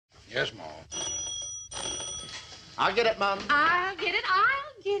Yes, Ma. I'll get it, Mom. I'll get it.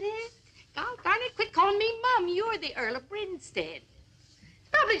 God darn it, quit calling me Mum. You're the Earl of Brinstead.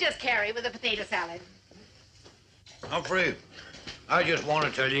 Probably just Carrie with a potato salad. Humphrey, I just want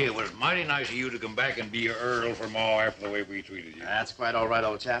to tell you it was mighty nice of you to come back and be your Earl for Ma after the way we treated you. That's quite all right,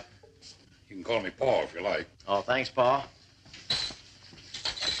 old chap. You can call me Pa if you like. Oh, thanks, Pa.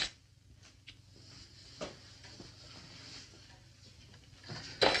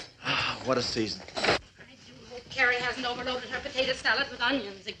 What a season. I do hope Carrie hasn't overloaded her potato salad with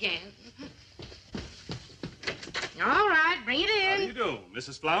onions again. All right, bring it in. How do you do,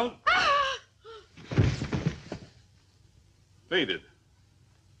 Mrs. Floud? Faded.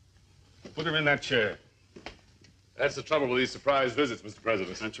 Put her in that chair. That's the trouble with these surprise visits, Mr.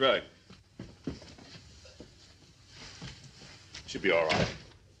 President. That's right. She'll be all right.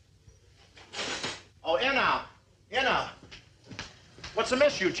 Oh, Anna. What's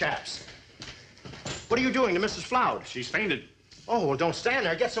amiss, you chaps? What are you doing to Mrs. Floud? She's fainted. Oh, well, don't stand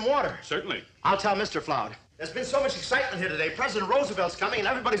there. Get some water. Certainly. I'll tell Mr. Floud. There's been so much excitement here today. President Roosevelt's coming, and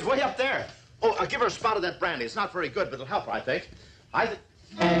everybody's way up there. Oh, I'll give her a spot of that brandy. It's not very good, but it'll help her, I think.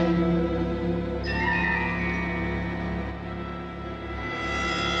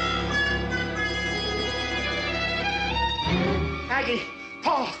 Aggie!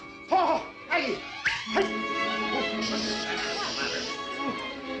 Paul! Aggie!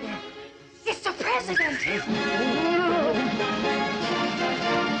 Mr. President!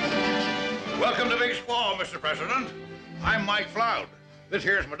 Welcome to Big Squaw, Mr. President. I'm Mike Floud. This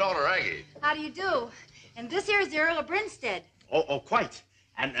here's my daughter, Aggie. How do you do? And this here's the Earl of Brinstead. Oh, quite.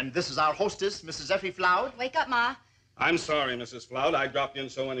 And this is our hostess, Mrs. Effie Floud. Wake up, Ma. I'm sorry, Mrs. Floud. I dropped in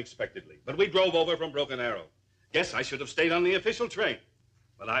so unexpectedly. But we drove over from Broken Arrow. Guess I should have stayed on the official train.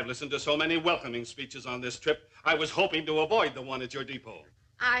 But I've listened to so many welcoming speeches on this trip, I was hoping to avoid the one at your depot.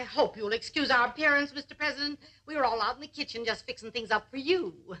 I hope you'll excuse our appearance, Mr. President. We were all out in the kitchen just fixing things up for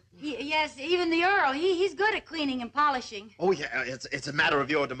you. Yes, even the Earl. He's good at cleaning and polishing. Oh, yeah, it's a matter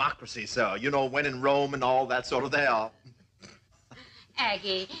of your democracy, sir. You know, when in Rome and all that sort of there.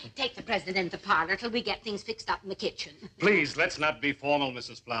 Aggie, take the president in the parlor till we get things fixed up in the kitchen. Please, let's not be formal,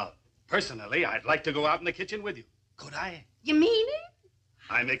 Mrs. Floud. Personally, I'd like to go out in the kitchen with you. Could I? You mean it?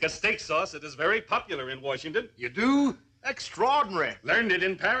 I make a steak sauce that is very popular in Washington. You do? Extraordinary. Learned it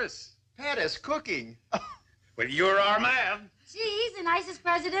in Paris. Paris cooking. Well, you're our man. Gee, he's the nicest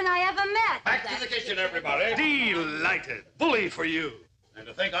president I ever met. Back to the kitchen, everybody. Delighted. Bully for you. And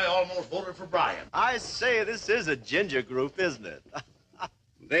to think I almost voted for Brian. I say, this is a ginger group, isn't it?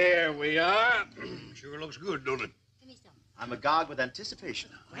 There we are. Sure looks good, don't it? Give me some. I'm agog with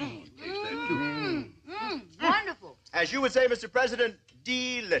anticipation. Wonderful. As you would say, Mr. President,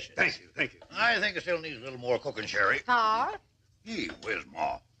 delicious. Thank you, thank you. I think it still needs a little more cooking, Sherry. Pa? Gee whiz,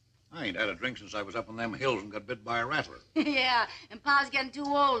 Ma. I ain't had a drink since I was up on them hills and got bit by a rattler. Yeah, and Pa's getting too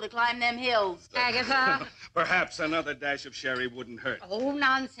old to climb them hills. Agatha? Perhaps another dash of sherry wouldn't hurt. Oh,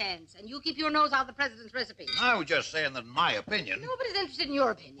 nonsense. And you keep your nose out of the president's recipe. I was just saying that in my opinion... Nobody's interested in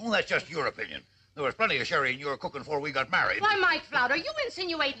your opinion. Oh, that's just your opinion. There was plenty of sherry in your cooking before we got married. Why, Mike Floud, are you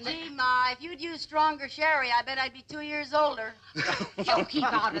insinuating that... Gee, Ma, if you'd used stronger sherry, I bet I'd be 2 years older. You keep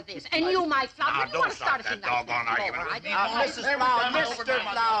out of this. And you, Mike Floud, Now, you want don't to start start a that doggone argument. Right? Mrs. Floud, Mr.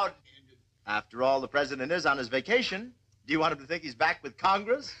 Floud. After all, the president is on his vacation. Do you want him to think he's back with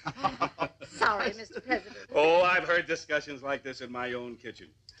Congress? Sorry, Mr. President. Oh, I've heard discussions like this in my own kitchen.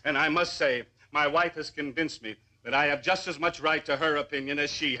 And I must say, my wife has convinced me that I have just as much right to her opinion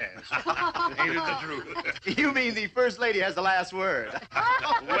as she has. Ain't it the truth? You mean the First Lady has the last word?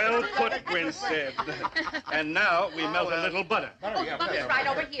 Well put, Grinstead. And now we melt a little butter. Butter's right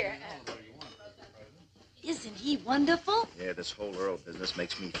over here. Isn't he wonderful? Yeah, this whole Earl business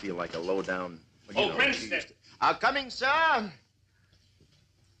makes me feel like a low-down... Grinstead. Coming, sir.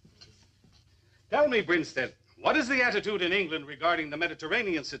 Tell me, Grinstead, what is the attitude in England regarding the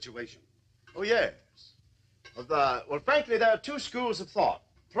Mediterranean situation? Oh, yes. Well, frankly, there are two schools of thought,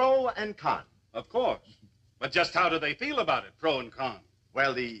 pro and con. Of course. But just how do they feel about it, pro and con?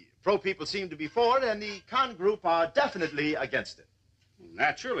 Well, the pro people seem to be for it, and the con group are definitely against it.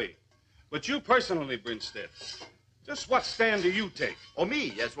 Naturally. But you personally, Grinstead, just what stand do you take? Oh,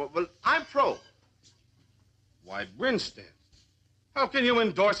 me? Yes, well, I'm pro. Why, Grinstead, how can you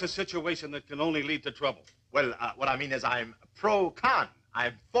endorse a situation that can only lead to trouble? Well, what I mean is I'm pro-con.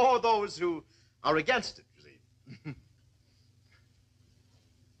 I'm for those who are against it, you see.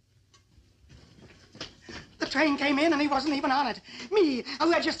 The train came in and he wasn't even on it. Me, a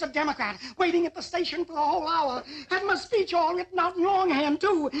registered Democrat, waiting at the station for a whole hour. Had my speech all written out in longhand,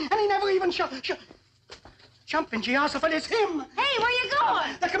 too. And he never even jumping, Geoffrey, it's him. Hey, where you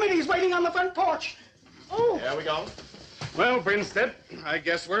going? The committee's waiting. waiting on the front porch. Oh. There we go. Well, Brinstead, I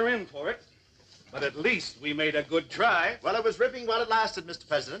guess we're in for it. But at least we made a good try. Well, it was ripping while it lasted, Mr.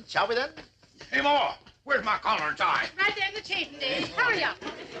 President. Shall we then? Hey, Ma, where's my collar and tie? Right there in the chafing dish. Hurry up.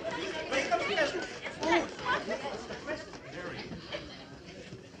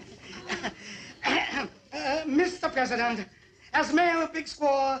 Mr. President, as mayor of Big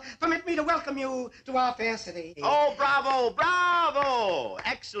Squaw, permit me to welcome you to our fair city. Oh, bravo, bravo!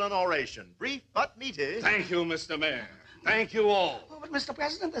 Excellent oration. Brief but meaty. Thank you, Mr. Mayor. Thank you all. Oh, but Mr.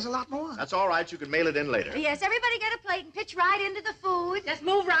 President, there's a lot more. That's all right. You can mail it in later. Yes, everybody get a plate and pitch right into the food. Just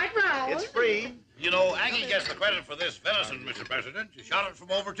move right round. It's free. You know, Aggie gets the credit for this venison, Mr. President. She shot it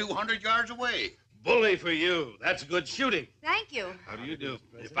from over 200 yards away. Bully for you. That's good shooting. Thank you. How do you do?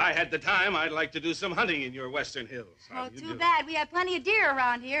 If I had the time, I'd like to do some hunting in your western hills. How Oh, do you too do? bad. We have plenty of deer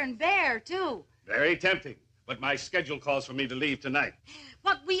around here and bear, too. Very tempting. But my schedule calls for me to leave tonight.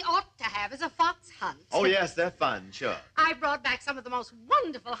 What we ought to have is a fox hunt. Oh, yes, they're fun, sure. I brought back some of the most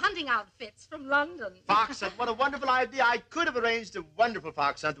wonderful hunting outfits from London. Fox hunt, what a wonderful idea. I could have arranged a wonderful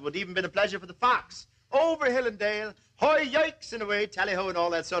fox hunt that would even been a pleasure for the fox. Over hill and dale, hoy yikes and away, tally-ho and all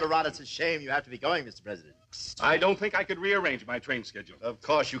that sort of rot. It's a shame you have to be going, Mr. President. I don't think I could rearrange my train schedule. Of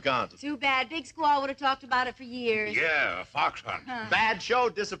course you can't. Too bad. Big Squaw would have talked about it for years. Yeah, a fox hunt. Bad show,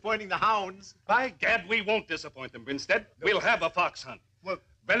 disappointing the hounds. By gad, we won't disappoint them, Brinstead. We'll have a fox hunt. Well,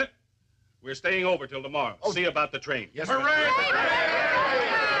 Bennett, we're staying over till tomorrow. See about the train. Yes, Hooray!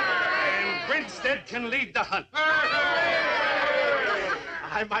 And Brinstead can lead the hunt.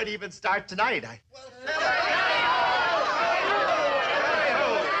 I might even start tonight.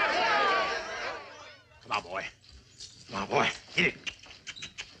 Come on, boy. Come on, boy. Hit it.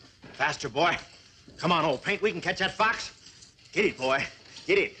 Faster, boy. Come on, old paint. We can catch that fox. Hit it, boy.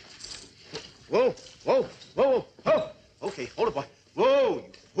 Hit it. Whoa, whoa, whoa, whoa. Okay, hold it, boy. Whoa,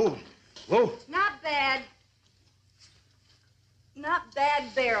 whoa, whoa. Not bad. Not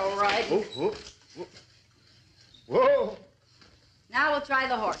bad barrel riding. Whoa, whoa, whoa. Whoa. Now we'll try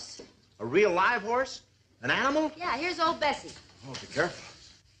the horse. A real live horse? An animal? Yeah, here's old Bessie. Oh, be careful.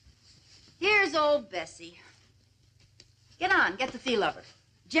 Here's old Bessie. Get on, get the feel of her.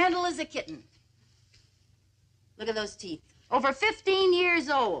 Gentle as a kitten. Look at those teeth. Over 15 years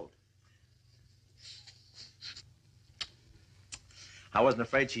old. I wasn't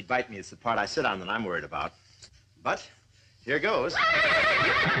afraid she'd bite me. It's the part I sit on that I'm worried about. But here goes.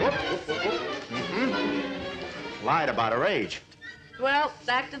 Whoop, whoop, whoop, whoop. Mm-hmm. Lied about her age. Well,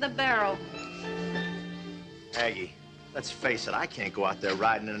 back to the barrel. Aggie, let's face it, I can't go out there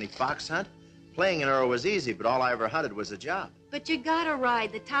riding in any fox hunt. Playing an arrow was easy, but all I ever hunted was a job. But you gotta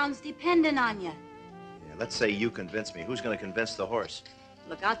ride. The town's dependent on you. Yeah, let's say you convince me. Who's going to convince the horse?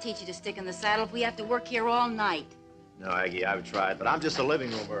 Look, I'll teach you to stick in the saddle if we have to work here all night. No, Aggie, I've tried, but I'm just a living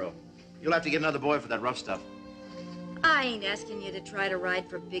room girl. You'll have to get another boy for that rough stuff. I ain't asking you to try to ride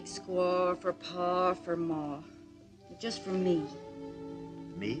for Big Squaw, for Pa, or for Ma. Just for me.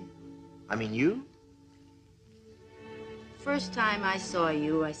 Me? I mean you? First time I saw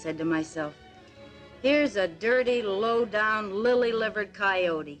you, I said to myself, here's a dirty, low-down, lily-livered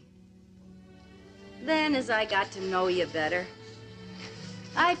coyote. Then, as I got to know you better,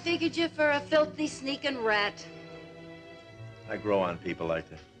 I figured you for a filthy, sneaking rat. I grow on people like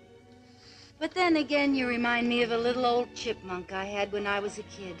that. But then again, you remind me of a little old chipmunk I had when I was a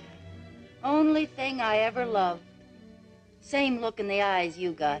kid. Only thing I ever loved. Same look in the eyes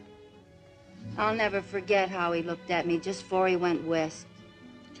you got. I'll never forget how he looked at me just before he went west.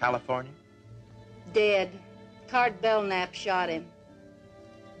 California? Dead. Cart Belknap shot him.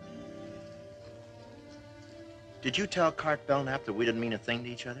 Did you tell Cart Belknap that we didn't mean a thing to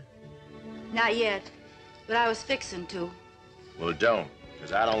each other? Not yet, but I was fixing to. Well, don't,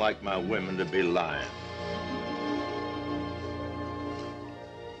 because I don't like my women to be lying.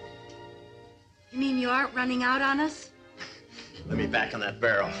 You mean you aren't running out on us? Let me back on that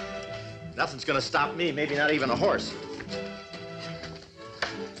barrel. Nothing's gonna stop me, maybe not even a horse.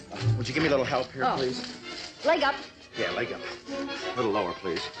 Would you give me a little help here, please? Leg up. Yeah, leg up. A little lower,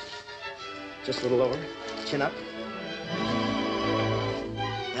 please. Just a little lower. Chin up.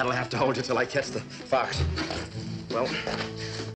 That'll have to hold you till I catch the fox. Well,